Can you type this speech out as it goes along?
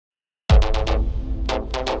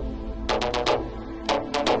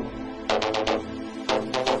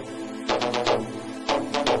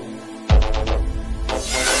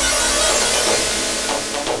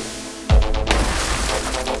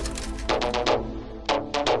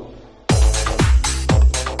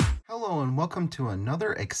welcome to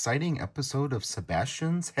another exciting episode of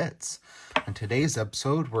Sebastian's Hits. On today's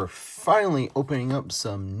episode, we're finally opening up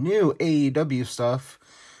some new AEW stuff.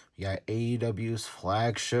 We got AEW's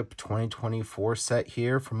flagship 2024 set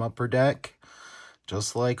here from Upper Deck.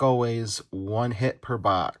 Just like always, one hit per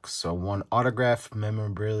box. So one autograph,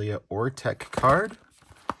 memorabilia, or tech card.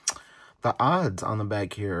 The odds on the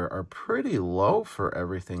back here are pretty low for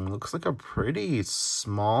everything. Looks like a pretty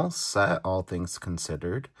small set, all things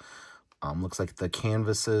considered. Looks like the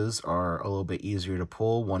canvases are a little bit easier to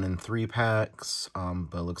pull, 1 in 3 packs,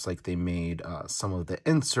 but it looks like they made some of the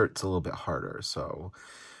inserts a little bit harder. So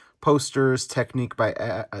posters, Technique by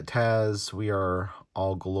Taz, We Are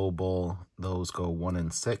All Global, those go 1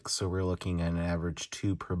 in 6, so we're looking at an average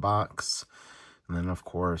 2 per box. And then, of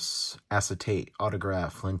course, acetate,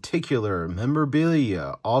 autograph, lenticular,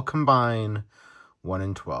 memorabilia, all combined, 1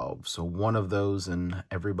 in 12. So one of those in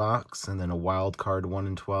every box, and then a wild card, 1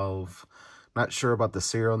 in 12. Not sure about the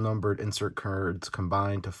serial numbered insert cards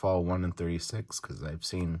combined to fall 1 in 36, because I've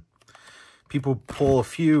seen people pull a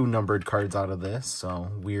few numbered cards out of this,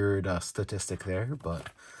 so weird statistic there. But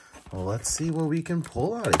well, let's see what we can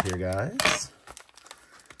pull out of here, guys.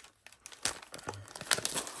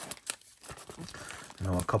 I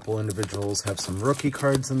know a couple individuals have some rookie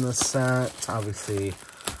cards in this set. Obviously,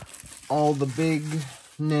 all the big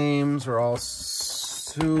names are all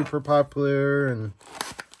super popular and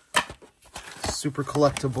super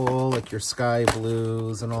collectible, like your Sky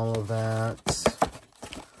Blues and all of that.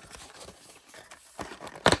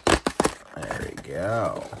 There we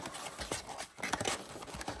go.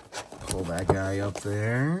 Pull that guy up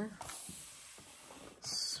there.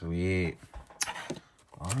 Sweet.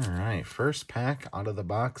 Alright, first pack out of the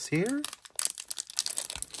box here.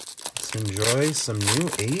 Let's enjoy some new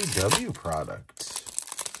AEW product.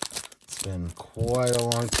 It's been quite a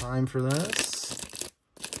long time for this.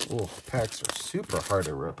 Oh, packs are super hard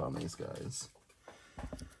to rip on these guys.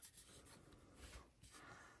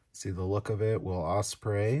 See the look of it, Will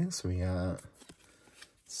Ospreay. So we got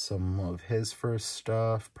some of his first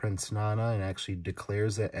stuff, Prince Nana, and actually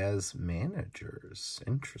declares it as managers.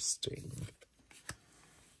 Interesting.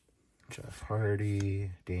 Jeff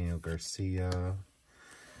Hardy, Daniel Garcia.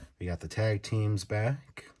 We got the tag teams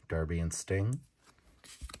back, Darby and Sting.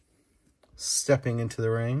 Stepping into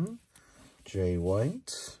the ring, Jay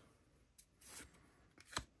White.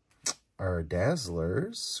 Our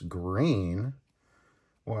Dazzlers, green.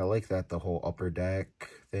 Oh, I like that, the whole Upper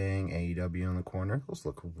Deck thing, AEW in the corner. Those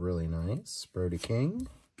look really nice. Brody King.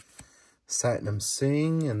 Satnam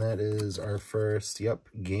Singh, and that is our first,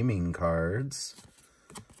 gaming cards.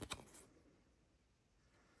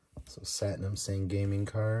 So Satnam Singh gaming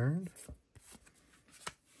card.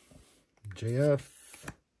 JF.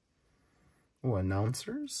 Oh,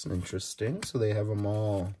 announcers. Interesting. So they have them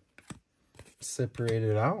all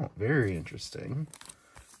separated out. Very interesting.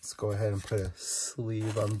 Let's go ahead and put a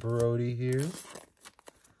sleeve on Brody here.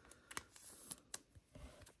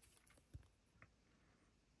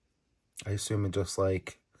 I assume it just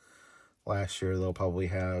like last year, they'll probably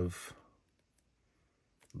have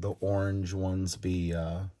the orange ones be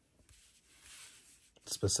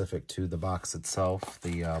specific to the box itself,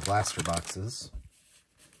 the blaster boxes.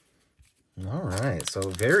 All right, so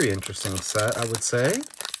very interesting set, I would say.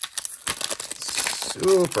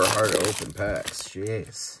 Super hard to open packs,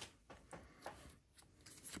 jeez.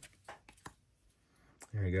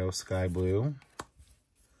 There we go, Sky Blue.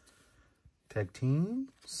 Tag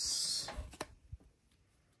teams.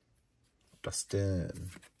 Dustin.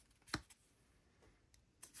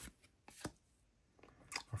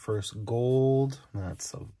 Our first gold,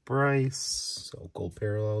 that's of Bryce. So gold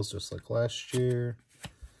parallels just like last year.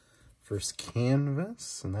 First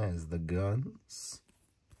canvas, and that is the Guns.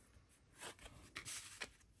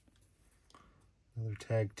 Other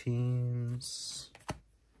tag teams.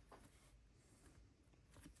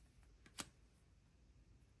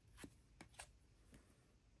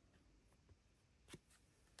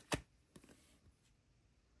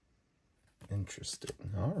 Interesting.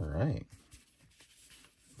 All right.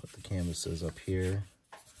 Put the canvases up here.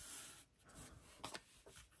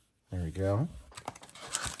 There we go.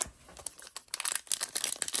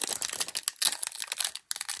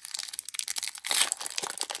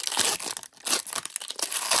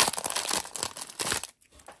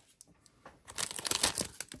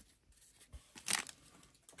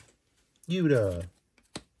 Yuta.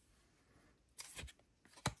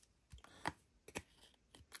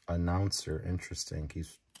 Announcer, interesting.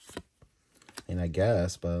 He's, and I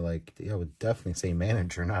guess, but like, I would definitely say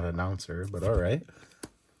manager, not announcer, but all right.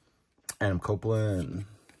 Adam Copeland.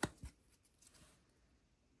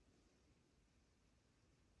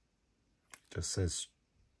 Just says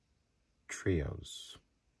trios.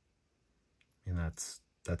 And that's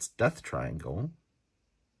Death Triangle.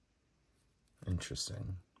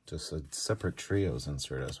 Interesting. Just a separate trios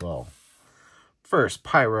insert as well. First,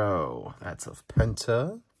 Pyro. That's of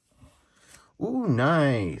Penta. Ooh,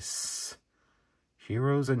 nice.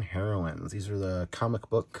 Heroes and Heroines. These are the comic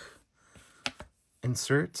book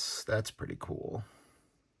inserts. That's pretty cool.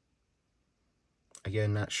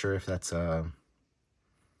 Again, not sure if that's a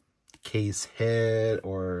case hit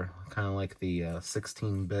or kind of like the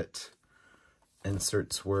 16-bit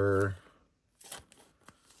inserts were.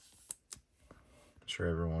 I'm sure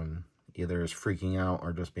everyone either is freaking out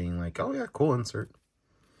or just being like, oh yeah, cool insert.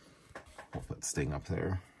 We'll put Sting up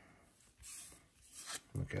there.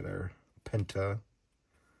 Look at our Penta.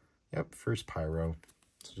 Yep, first Pyro.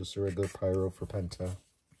 So just a regular Pyro for Penta.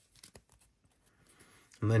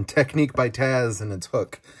 And then Technique by Taz and its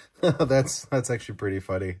hook. That's actually pretty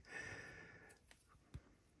funny.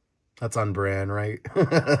 That's on brand, right?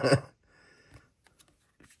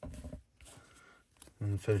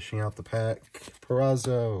 And finishing out the pack,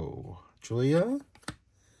 Peraza, Julia,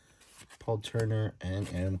 Paul Turner, and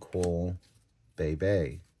Adam Cole, Bay.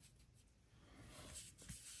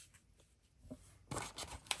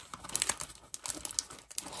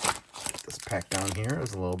 This pack down here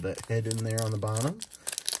is a little bit hidden there on the bottom.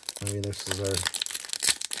 Maybe this is our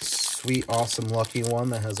sweet, awesome, lucky one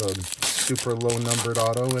that has a super low numbered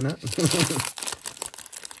auto in it.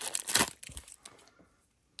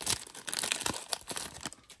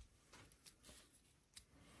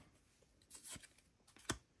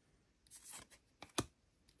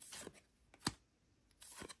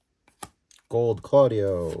 Gold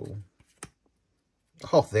Claudio.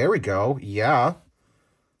 Oh, there we go. Yeah.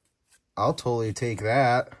 I'll totally take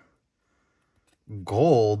that.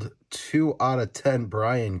 Gold, 2 out of 10,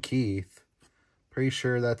 Brian Keith. Pretty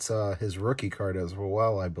sure that's his rookie card as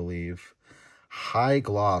well, I believe. High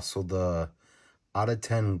gloss. So the out of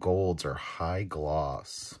 10 golds are high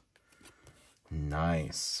gloss.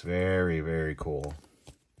 Nice. Very, very cool.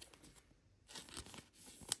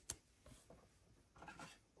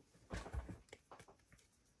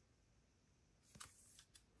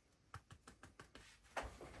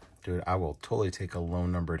 Dude, I will totally take a low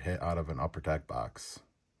numbered hit out of an Upper Deck box.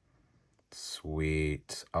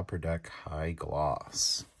 Sweet. Upper Deck high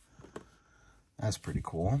gloss. That's pretty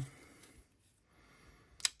cool.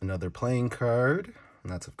 Another playing card,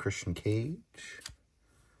 and that's of Christian Cage.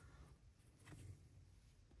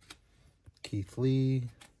 Keith Lee,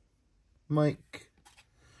 Mike,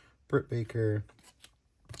 Britt Baker,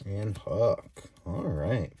 and Huck. All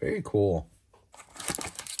right, very cool.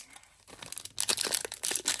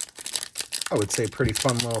 I would say pretty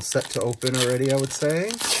fun little set to open already, I would say.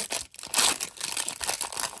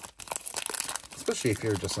 Especially if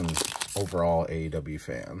you're just an overall AEW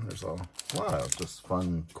fan. There's a lot of just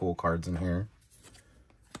fun, cool cards in here.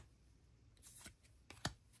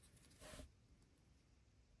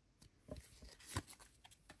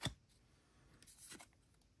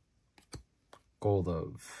 Gold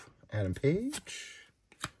of Adam Page.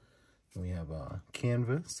 We have a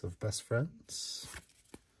canvas of Best Friends.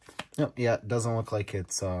 Yep, yeah, it doesn't look like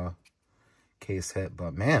it's case hit,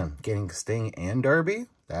 but man, getting Sting and Darby,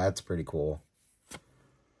 that's pretty cool.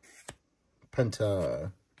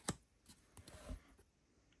 Penta.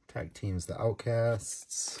 Tag teams the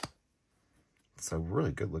Outcasts. It's a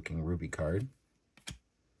really good looking Ruby card.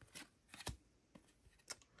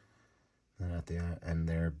 And at the end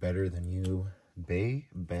there, Better Than You, Bay.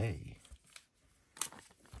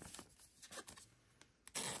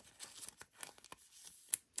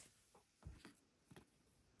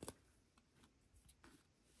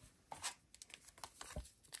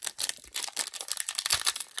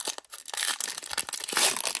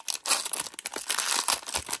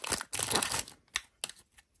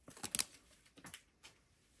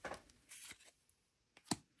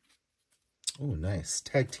 Oh, nice.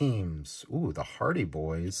 Tag teams. Ooh, the Hardy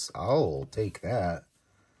Boys. I'll take that.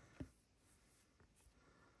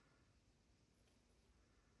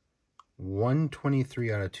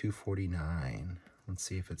 $123 out of $249. Let's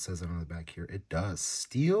see if it says it on the back here. It does.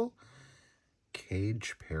 Steel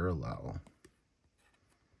Cage Parallel.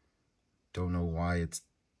 Don't know why it's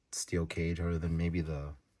steel cage other than maybe the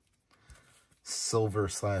silver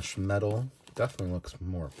 / metal. Definitely looks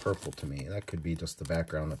more purple to me. That could be just the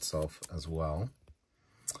background itself as well.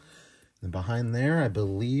 And behind there, I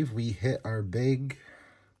believe we hit our big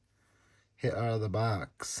hit out of the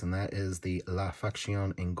box, and that is the La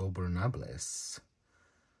Facción Ingobernables.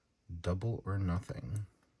 Double or Nothing.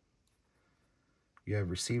 You have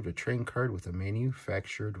received a trading card with a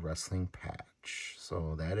manufactured wrestling pack. match.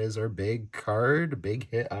 So that is our big card, big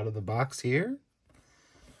hit out of the box here.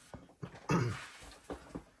 Let's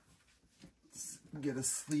get a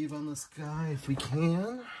sleeve on this guy if we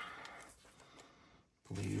can.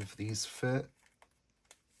 Believe these fit.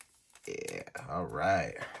 Yeah, all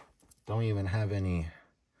right. Don't even have any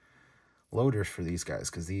loaders for these guys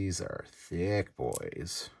because these are thick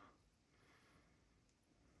boys.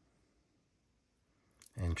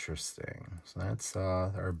 Interesting. So that's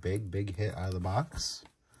our big hit out of the box.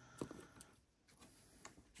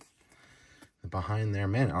 Behind there,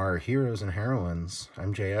 man, our heroes and heroines,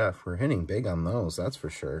 MJF, we're hitting big on those, that's for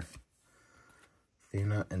sure.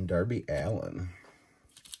 Athena and Darby Allin.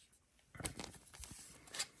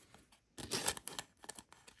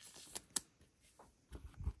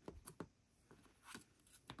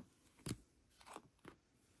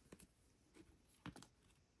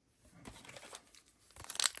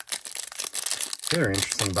 They're an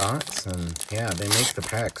interesting box, and yeah, they make the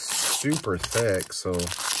packs super thick, so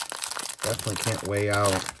definitely can't weigh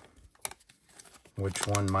out which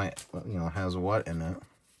one might, you know, has what in it.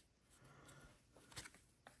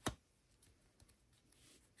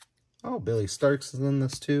 Oh, Billy Starks is in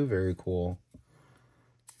this too. Very cool.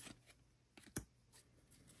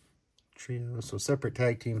 Trios. So separate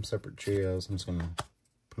tag teams, separate trios. I'm just going to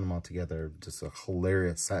put them all together. Just a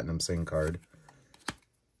hilarious Satin Singh card.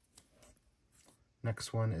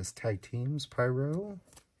 Next one is tag teams, Pyro.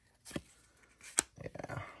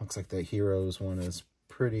 Yeah, looks like the Heroes one is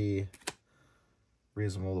pretty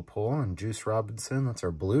reasonable to pull. And Juice Robinson, that's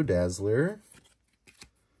our Blue Dazzler.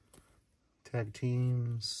 Tag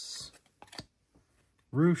teams,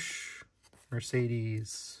 Roosh,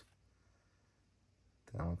 Mercedes.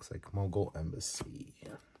 That looks like Mogul Embassy.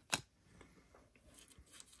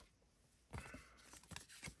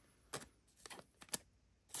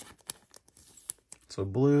 So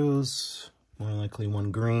blues, more likely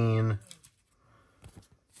one green.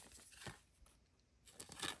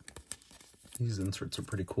 These inserts are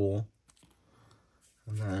pretty cool.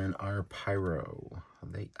 And then our Pyro,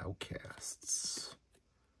 the Outcasts.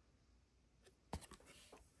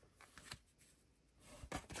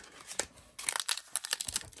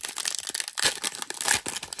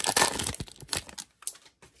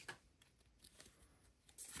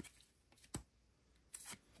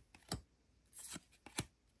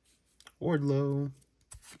 Wardlow,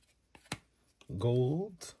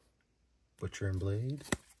 Gold, Butcher and Blade.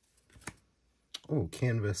 Oh,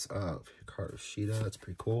 canvas of Hikaru Shida, that's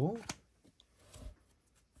pretty cool.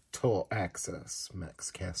 Total Access,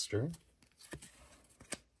 Max Caster.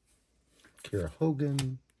 Kira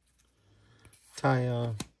Hogan,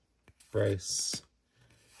 Taya, Bryce,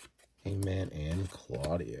 Hangman, and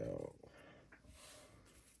Claudio.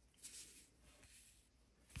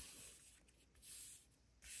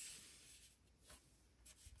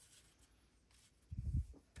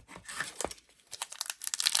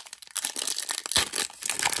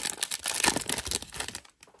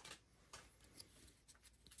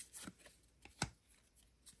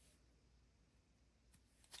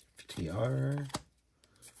 TR,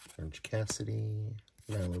 Orange Cassidy,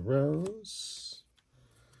 Nyla Rose,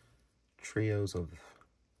 Trios of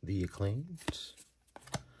the Acclaimed.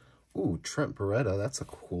 Ooh, Trent Beretta, that's a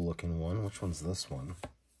cool looking one. Which one's this one?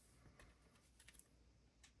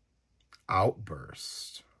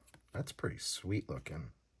 Outburst. That's pretty sweet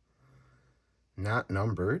looking. Not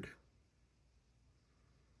numbered.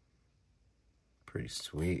 Pretty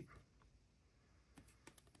sweet.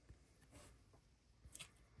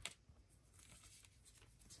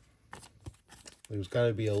 There's got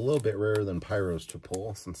to be a little bit rarer than Pyros to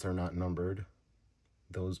pull since they're not numbered.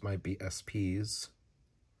 Those might be SPs.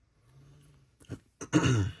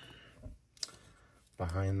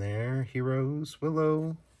 Behind there, Heroes,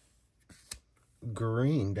 Willow.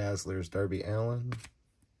 Green Dazzlers, Darby Allin.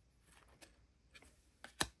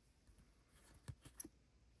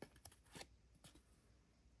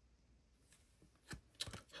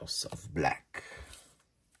 House of Black.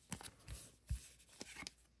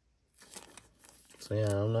 So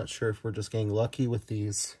yeah, I'm not sure if we're just getting lucky with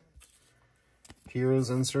these Heroes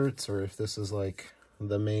inserts or if this is like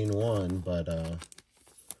the main one, but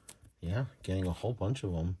yeah, getting a whole bunch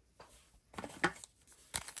of them.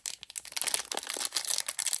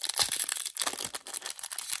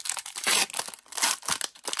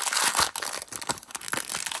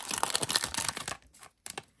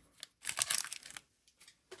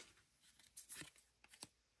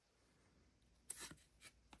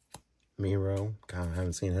 Miro, God, I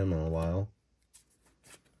haven't seen him in a while.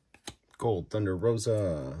 Gold Thunder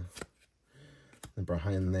Rosa. And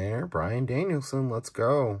behind there, Bryan Danielson, let's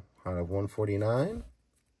go. Out of 149.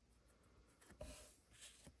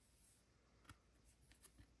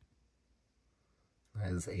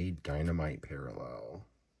 as a Dynamite parallel.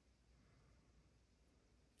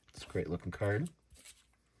 It's a great looking card.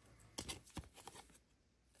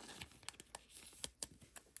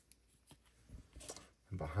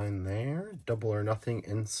 And behind there, Double or Nothing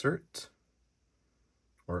insert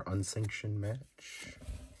or unsanctioned match.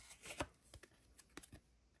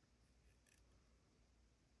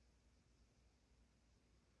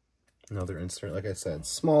 Another insert, like I said,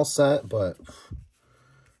 small set, but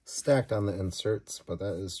stacked on the inserts, but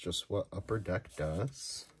that is just what Upper Deck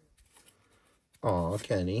does. Aw,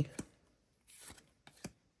 Kenny.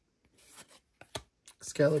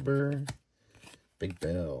 Excalibur. Big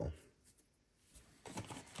Bill.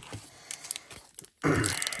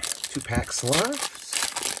 2 packs left.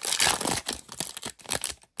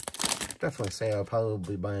 Definitely say I'll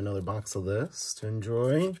probably buy another box of this to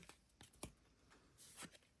enjoy.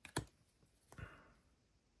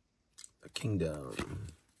 The Kingdom.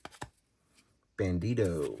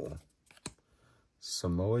 Bandito.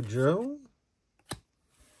 Samoa Joe.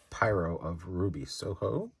 Pyro of Ruby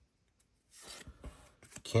Soho.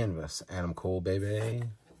 Canvas, Adam Cole, baby.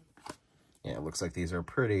 Yeah, it looks like these are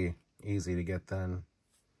pretty easy to get then.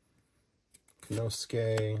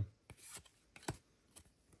 Konosuke.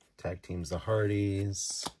 Tag teams the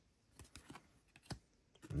Hardys.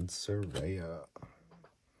 And Saraya.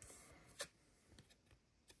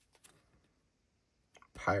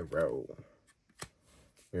 Pyro.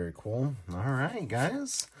 Very cool. Alright,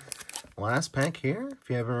 guys. Last pack here. If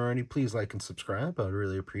you haven't already, please like and subscribe. I would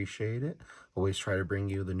really appreciate it. Always try to bring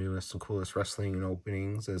you the newest and coolest wrestling and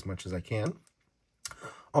openings as much as I can.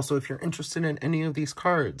 Also, if you're interested in any of these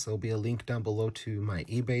cards, there'll be a link down below to my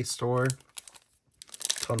eBay store.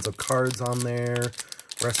 Tons of cards on there.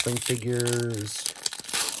 Wrestling figures.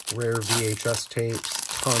 Rare VHS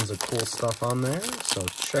tapes. Tons of cool stuff on there. So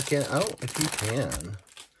check it out if you can.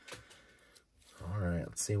 Alright,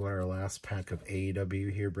 let's see what our last pack of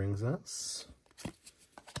AEW here brings us.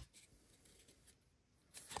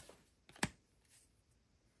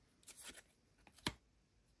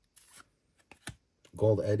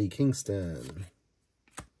 Gold Eddie Kingston.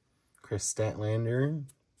 Chris Statlander.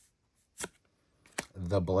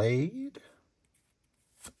 The Blade.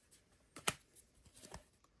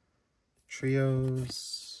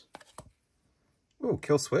 Trios. Ooh,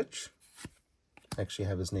 Kill Switch. Actually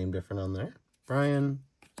have his name different on there. Brian,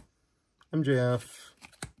 MJF,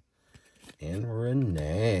 and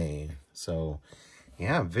Renee. So,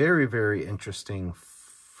 yeah, very, very interesting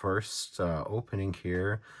first opening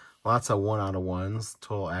here. Lots of 1-out-of-1s.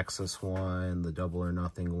 Total Access 1, the Double or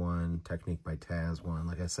Nothing 1, Technique by Taz 1.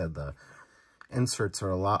 Like I said, the inserts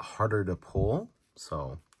are a lot harder to pull.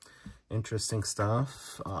 So, interesting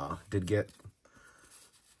stuff. Did get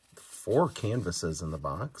 4 canvases in the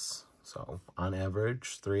box. So, on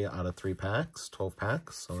average, 3 out of 3 packs, 12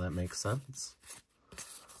 packs, so that makes sense.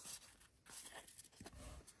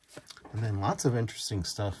 And then lots of interesting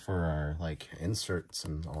stuff for our, like, inserts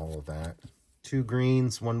and all of that. 2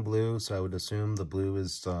 greens, 1 blue, so I would assume the blue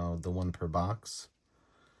is the one per box.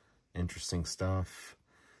 Interesting stuff.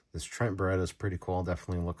 This Trent Beretta is pretty cool.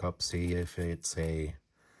 Definitely look up, see if it's a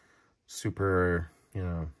super, you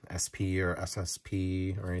know, SP or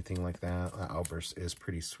SSP or anything like that. That outburst is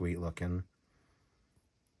pretty sweet looking.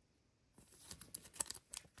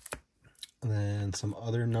 And then some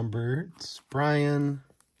other numbers. Brian.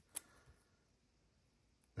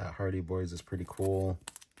 That Hardy Boys is pretty cool.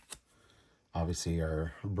 Obviously,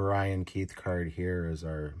 our Brian Keith card here is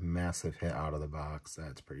our massive hit out of the box.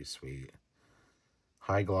 That's pretty sweet.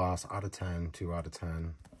 High gloss, out of 10, 2 out of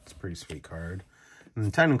 10. It's a pretty sweet card.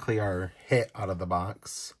 And technically our hit out of the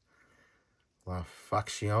box, La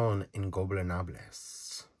Facción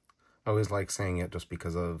Ingobernables. I always like saying it just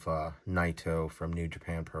because of Naito from New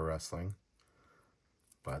Japan Pro Wrestling.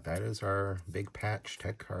 But that is our big patch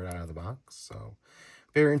tech card out of the box. So,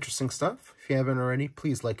 very interesting stuff. If you haven't already,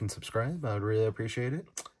 please like and subscribe. I would really appreciate it.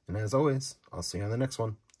 And as always, I'll see you on the next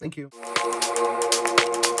one. Thank you.